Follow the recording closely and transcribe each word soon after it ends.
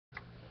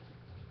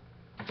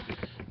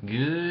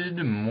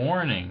Good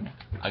morning.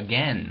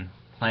 Again,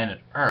 planet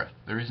Earth.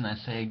 The reason I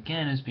say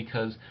again is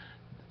because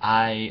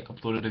I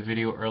uploaded a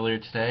video earlier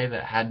today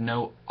that had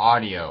no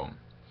audio.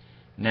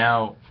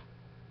 Now,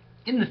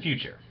 in the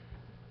future,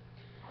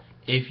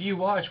 if you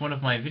watch one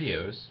of my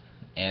videos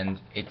and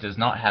it does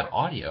not have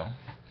audio,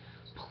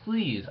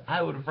 please,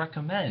 I would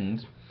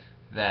recommend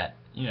that,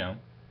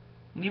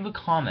 leave a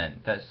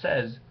comment that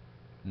says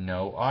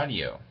no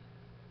audio.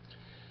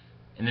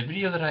 In the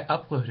video that I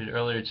uploaded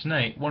earlier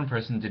tonight, one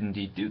person did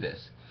indeed do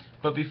this.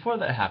 But before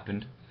that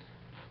happened,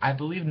 I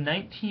believe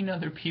 19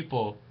 other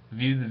people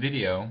viewed the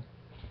video,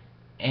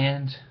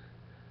 and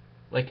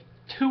like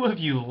 2 of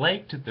you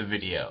liked the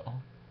video.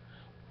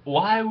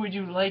 Why would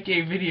you like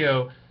a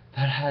video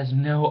that has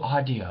no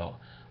audio?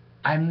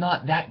 I'm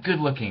not that good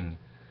looking.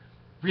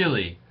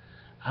 Really.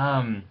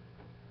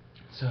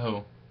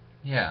 So,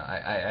 yeah,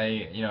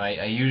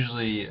 I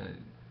usually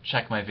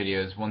check my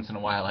videos. Once in a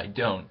while I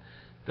don't.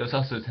 Those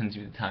also tend to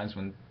be the times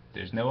when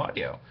there's no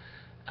audio.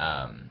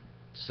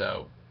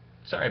 So,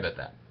 sorry about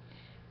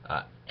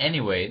that.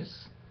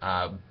 Anyways,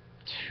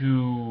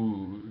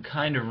 to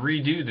kind of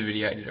redo the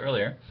video I did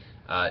earlier,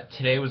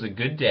 today was a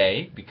good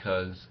day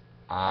because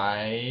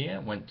I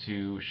went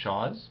to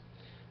Shaw's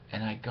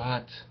and I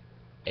got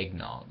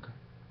eggnog.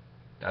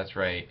 That's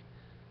right,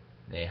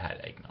 they had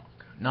eggnog.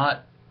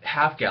 Not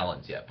half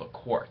gallons yet, but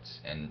quarts.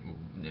 And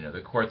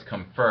the quarts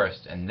come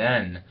first, and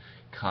then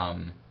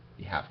come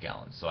the half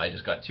gallons. So I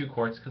just got 2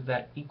 quarts because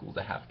that equals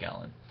a half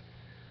gallon.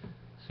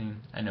 See,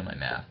 I know my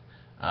math.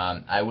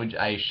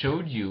 I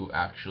showed you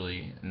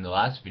actually in the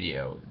last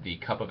video the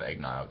cup of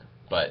eggnog,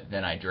 but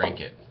then I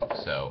drank it.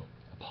 So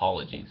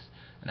apologies.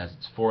 And as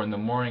it's 4 in the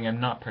morning, I'm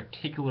not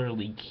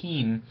particularly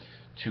keen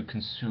to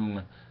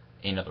consume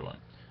another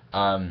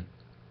one.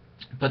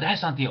 But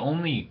that's not the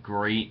only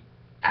great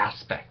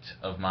aspect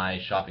of my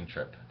shopping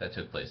trip that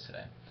took place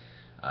today.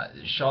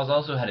 Shaw's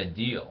also had a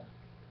deal.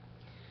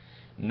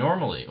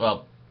 Normally,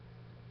 well,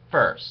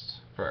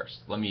 first,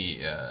 let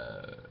me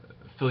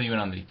fill you in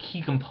on the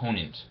key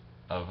component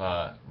of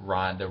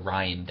the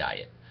Ryan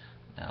diet.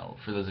 Now,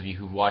 for those of you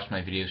who've watched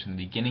my videos from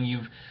the beginning,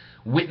 you've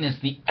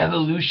witnessed the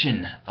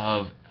evolution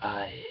of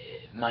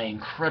my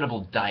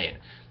incredible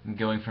diet. I'm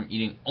going from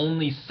eating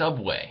only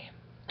Subway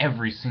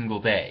every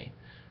single day,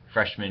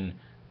 freshman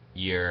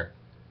year,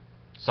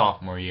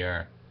 sophomore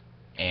year,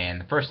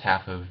 and the first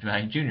half of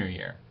my junior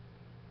year.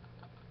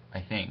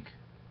 I think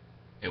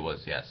it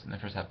was, yes, in the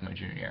first half of my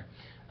junior year.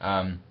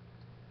 And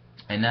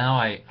now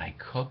I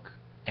cook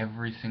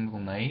every single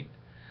night,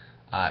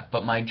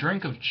 but my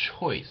drink of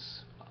choice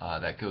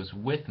that goes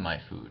with my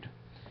food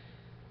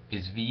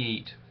is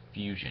V8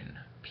 Fusion,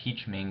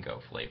 peach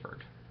mango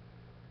flavored.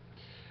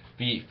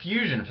 V8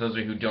 Fusion, for those of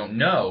you who don't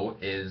know,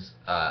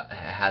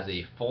 has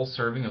a full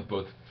serving of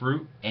both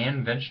fruit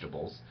and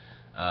vegetables,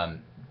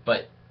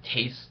 but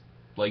tastes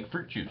like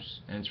fruit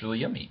juice, and it's really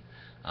yummy.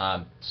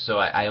 So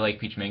I like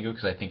peach mango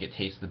because I think it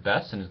tastes the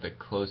best and is the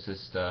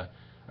closest, or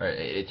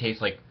it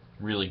tastes like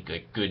really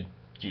good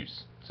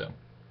juice. So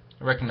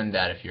I recommend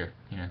that if you're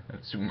at the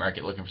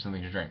supermarket looking for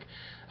something to drink.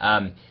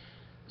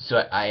 So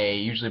I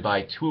usually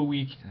buy 2 a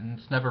week, and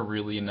it's never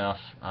really enough.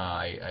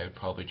 I would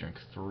probably drink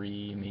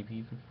 3, maybe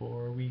even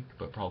 4 a week,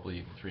 but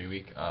probably 3 a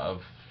week. I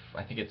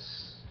think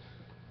it's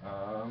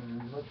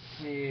let's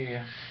see,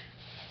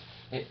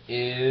 it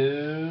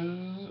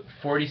is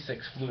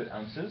 46 fluid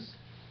ounces.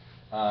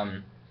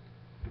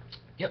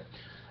 Yep.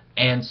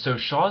 And so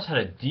Shaw's had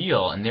a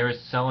deal, and they were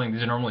selling,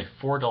 these are normally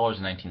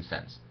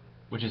 $4.19,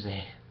 which is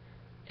an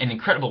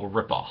incredible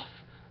ripoff.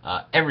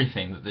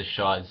 Everything that the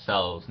Shaw's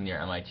sells near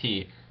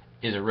MIT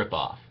is a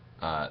ripoff,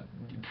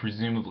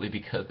 presumably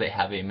because they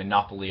have a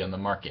monopoly on the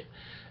market.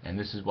 And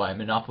this is why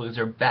monopolies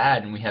are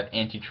bad, and we have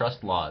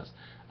antitrust laws.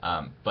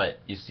 But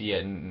you see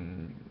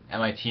in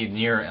MIT,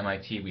 near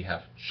MIT, we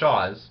have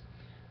Shaw's,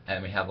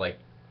 and we have like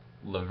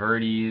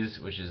Laverty's,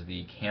 which is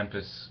the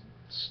campus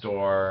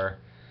store,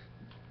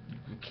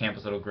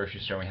 campus little grocery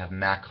store. We have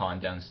Macon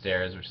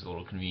downstairs, which is a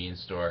little convenience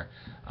store,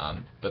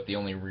 but the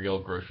only real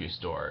grocery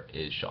store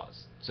is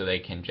Shaw's. So they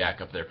can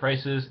jack up their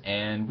prices,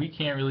 and we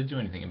can't really do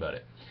anything about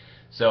it.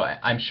 So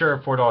I'm sure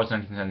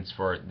 $4.19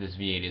 for this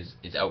V8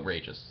 is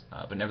outrageous,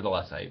 but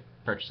nevertheless I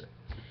purchased it.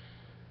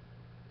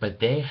 But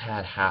they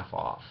had half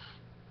off,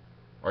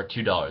 or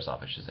 $2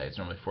 off I should say. It's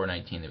normally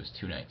 $4.19, it was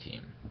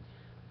 $2.19.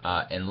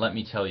 And let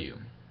me tell you,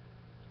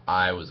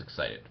 I was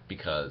excited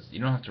because you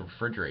don't have to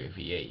refrigerate a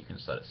V8. You can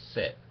just let it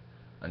sit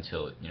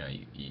until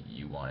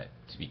you want it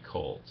to be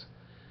cold.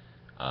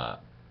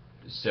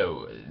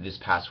 So this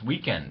past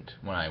weekend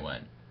when I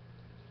went,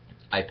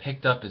 I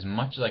picked up as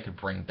much as I could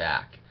bring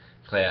back.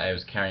 I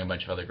was carrying a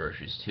bunch of other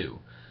groceries too,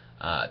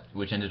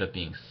 which ended up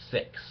being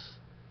 6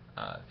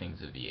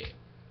 things of V8.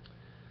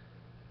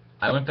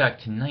 I went back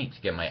tonight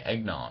to get my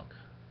eggnog,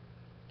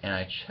 and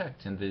I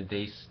checked, and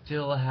they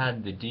still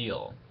had the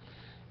deal.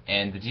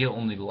 And the deal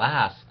only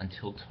lasts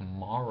until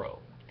tomorrow,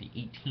 the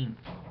 18th.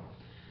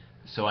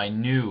 So I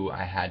knew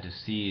I had to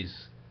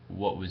seize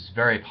what was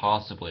very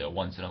possibly a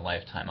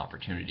once-in-a-lifetime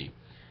opportunity.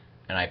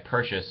 And I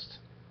purchased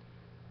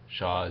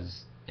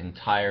Shaw's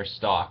entire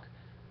stock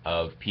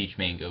of Peach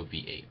Mango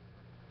V8.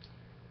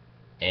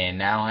 And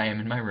now I am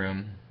in my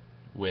room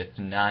with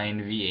 9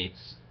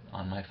 V8s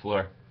on my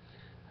floor,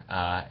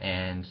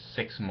 and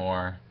 6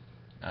 more,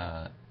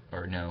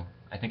 or no,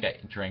 I think I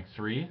drank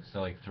 3,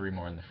 so like 3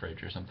 more in the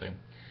fridge or something.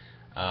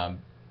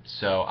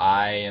 So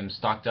I am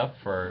stocked up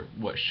for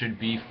what should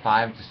be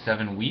 5 to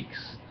 7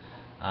 weeks,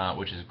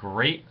 which is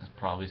great. I'm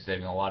probably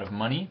saving a lot of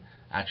money.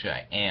 Actually,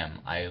 I am.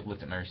 I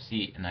looked at my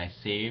receipt and I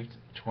saved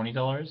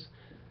 $20,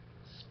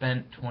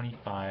 spent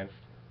 25.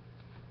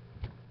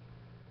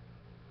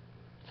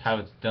 That's how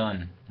it's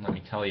done, let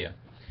me tell you.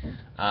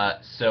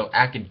 So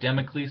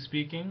academically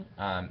speaking,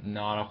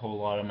 not a whole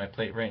lot on my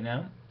plate right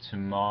now.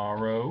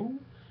 Tomorrow,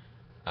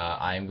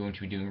 I am going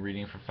to be doing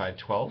reading for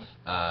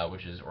 512,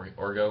 which is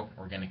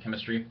organic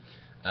chemistry.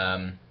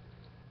 I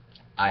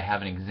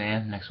have an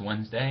exam next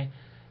Wednesday,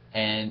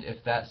 and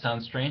if that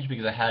sounds strange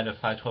because I had a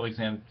 512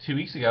 exam 2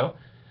 weeks ago,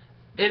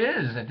 it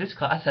is. This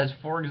class has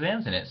 4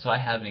 exams in it, so I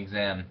have an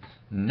exam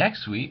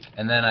next week,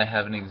 and then I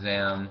have an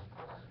exam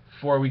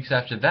 4 weeks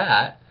after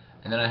that,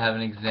 and then I have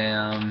an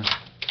exam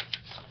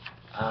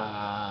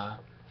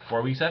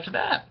 4 weeks after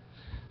that.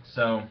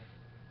 So,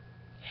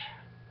 yeah,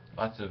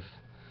 lots of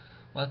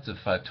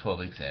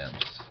 512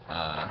 exams,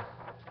 but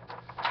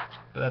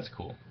that's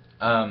cool.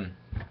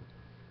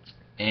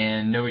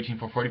 And no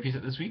 18440 piece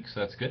this week, so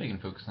that's good. I can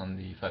focus on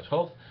the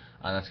 512.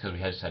 That's because we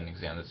just had an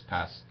exam this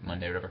past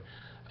Monday or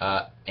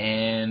whatever.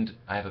 And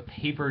I have a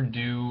paper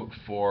due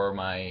for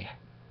my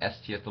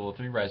STS Level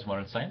 3 Rise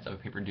Modern Science. I have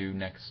a paper due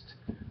next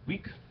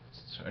week.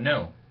 So,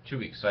 no, 2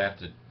 weeks, so I have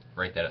to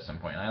write that at some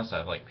point. And I also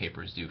have like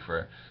papers due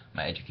for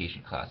my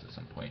education class at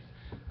some point.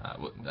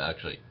 Well,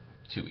 actually,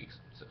 2 weeks,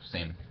 so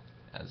same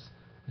as,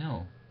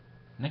 no,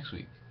 next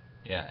week.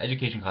 Yeah,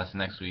 education class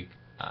next week.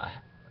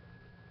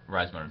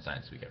 Rise Modern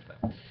Science week after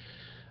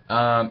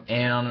that.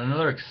 And on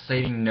another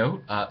exciting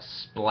note,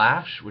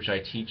 Splash, which I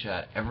teach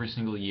at every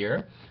single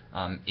year,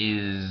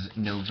 is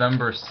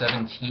November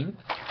 17th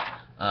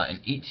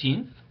and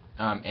 18th,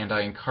 and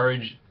I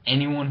encourage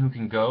anyone who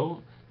can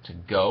go to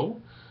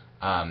go.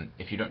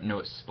 If you don't know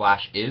what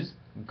Splash is,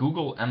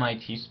 Google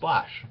MIT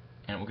Splash,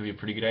 and it will give you a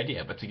pretty good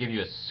idea. But to give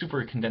you a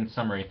super condensed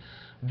summary,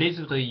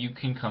 basically you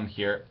can come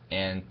here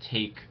and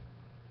take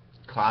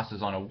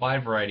classes on a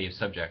wide variety of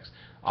subjects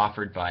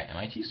offered by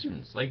MIT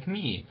students like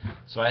me.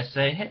 So I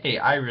say, hey,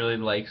 I really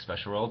like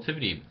special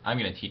relativity. I'm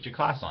going to teach a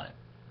class on it.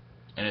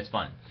 And it's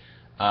fun.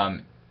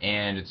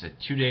 And it's a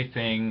 2-day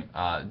thing.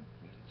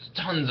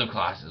 Tons of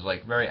classes,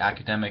 like very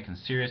academic and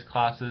serious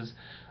classes,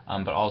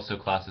 but also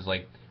classes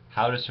like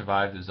how to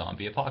survive the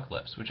zombie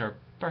apocalypse, which are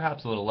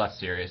perhaps a little less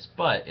serious,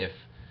 but if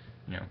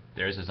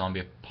there's a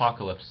zombie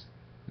apocalypse,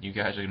 you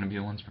guys are going to be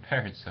the ones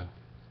prepared, so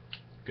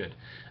good.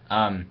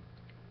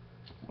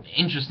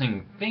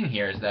 Interesting thing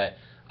here is that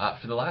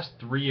for the last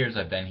 3 years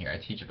I've been here, I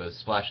teach both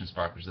Splash and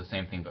Spark, which is the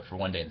same thing but for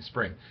 1 day in the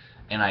spring.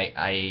 And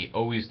I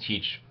always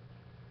teach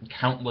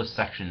countless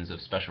sections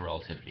of special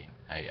relativity.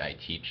 I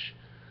teach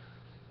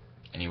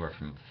anywhere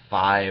from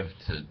 5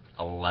 to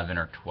 11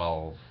 or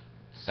 12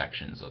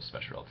 sections of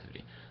special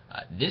relativity.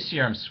 This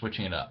year I'm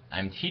switching it up.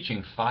 I'm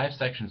teaching 5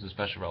 sections of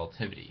special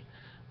relativity,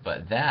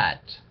 but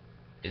that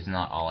is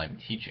not all I'm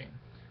teaching.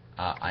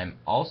 I'm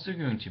also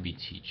going to be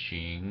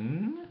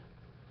teaching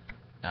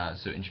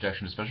so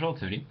Introduction to Special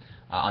Relativity.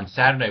 On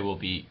Saturday will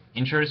be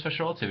Intro to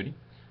Special Relativity,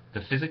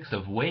 the Physics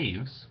of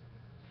Waves,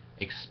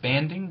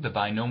 Expanding the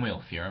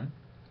Binomial Theorem,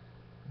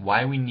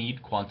 Why We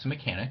Need Quantum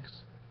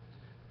Mechanics,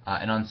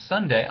 and on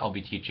Sunday I'll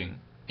be teaching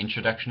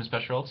Introduction to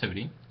Special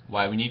Relativity,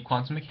 Why We Need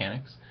Quantum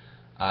Mechanics,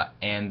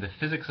 and the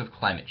Physics of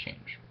Climate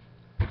Change.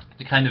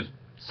 To kind of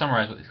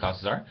summarize what these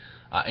classes are,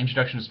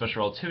 Introduction to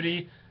Special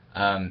Relativity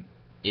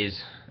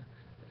is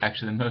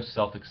actually the most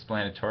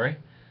self-explanatory.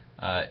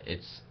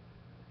 It's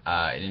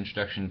an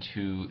introduction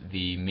to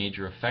the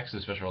major effects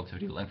of special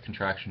relativity: length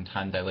contraction,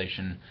 time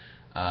dilation,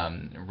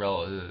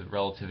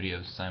 relativity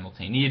of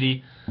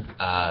simultaneity,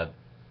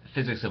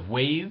 physics of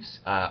waves.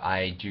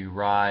 I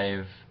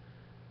derive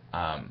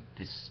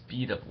the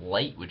speed of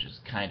light, which is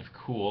kind of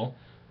cool,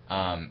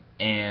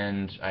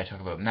 and I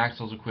talk about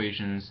Maxwell's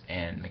equations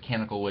and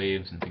mechanical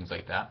waves and things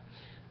like that.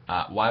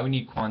 Why we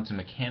need quantum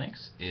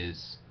mechanics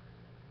is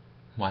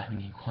why we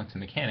need quantum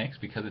mechanics,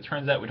 because it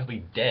turns out we'd all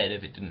be dead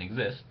if it didn't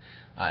exist.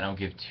 And I'll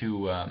give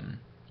 1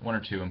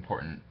 or 2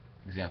 important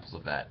examples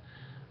of that.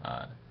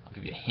 I'll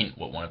give you a hint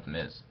what one of them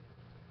is.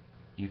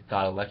 You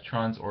thought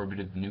electrons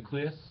orbited the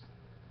nucleus?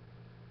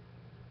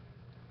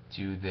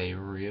 Do they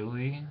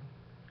really?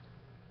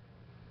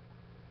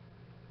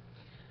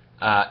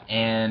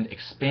 And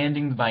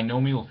expanding the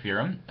binomial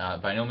theorem.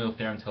 Binomial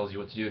theorem tells you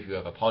what to do if you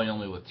have a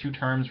polynomial with 2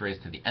 terms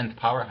raised to the nth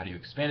power. How do you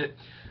expand it?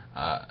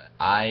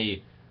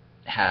 I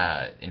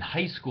had, in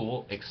high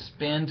school,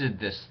 expanded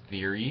this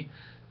theory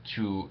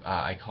to,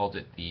 I called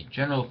it the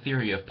general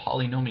theory of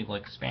polynomial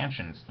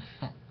expansions.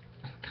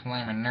 Because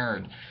I'm a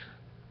nerd.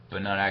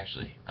 But not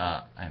actually.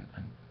 I'm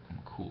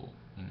cool,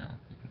 you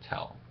can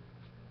tell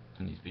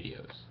from these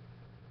videos.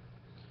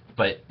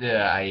 But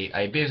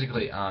I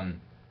basically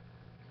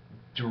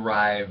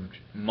derived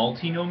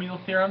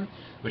multinomial theorem,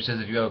 which says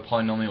if you have a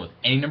polynomial with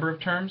any number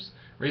of terms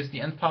raised to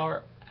the nth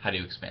power, how do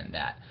you expand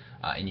that?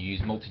 And you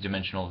use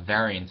multidimensional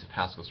variants of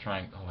Pascal's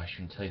triangle. Oh, I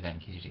shouldn't tell you that in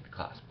case you take the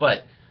class.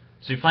 But,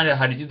 so you find out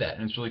how to do that,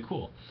 and it's really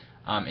cool.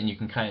 And you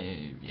can kind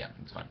of, yeah,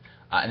 it's fun.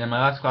 And then my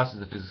last class is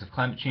the physics of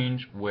climate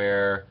change,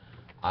 where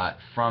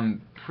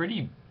from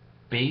pretty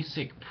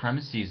basic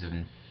premises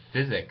in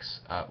physics,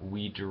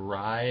 we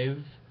derive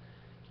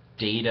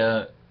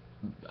data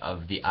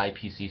of the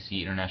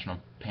IPCC, International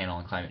Panel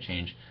on Climate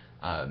Change,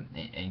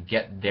 and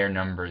get their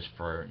numbers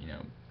for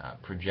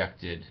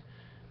projected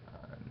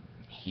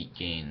heat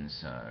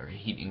gains, or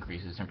heat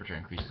increases, temperature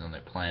increases on the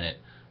planet,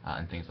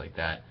 and things like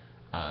that.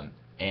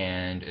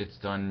 And it's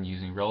done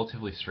using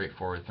relatively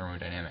straightforward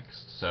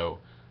thermodynamics. So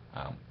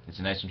it's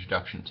a nice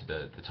introduction to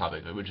the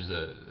topic, which is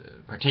a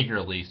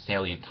particularly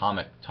salient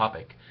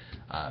topic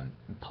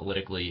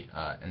politically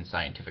and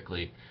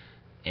scientifically,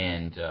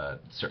 and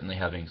certainly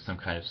having some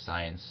kind of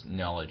science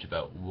knowledge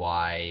about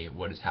why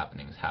what is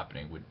happening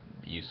would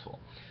be useful.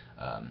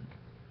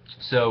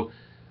 So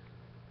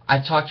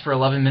I've talked for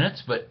 11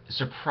 minutes, but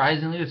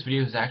surprisingly this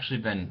video has actually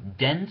been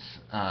dense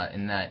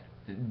in that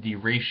the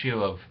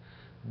ratio of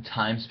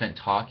time spent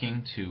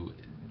talking to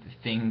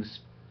things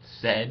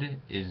said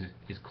is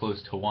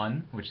close to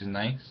 1, which is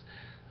nice.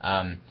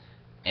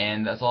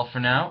 And that's all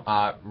for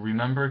now.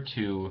 Remember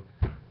to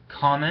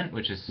comment,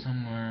 which is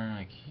somewhere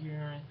like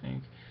here, I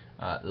think.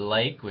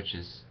 Like, which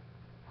is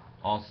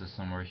also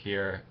somewhere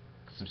here.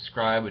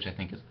 Subscribe, which I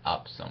think is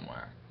up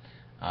somewhere.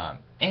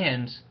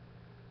 And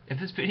if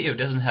this video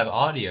doesn't have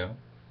audio,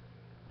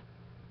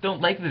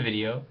 don't like the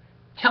video,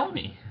 tell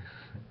me.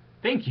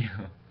 Thank you.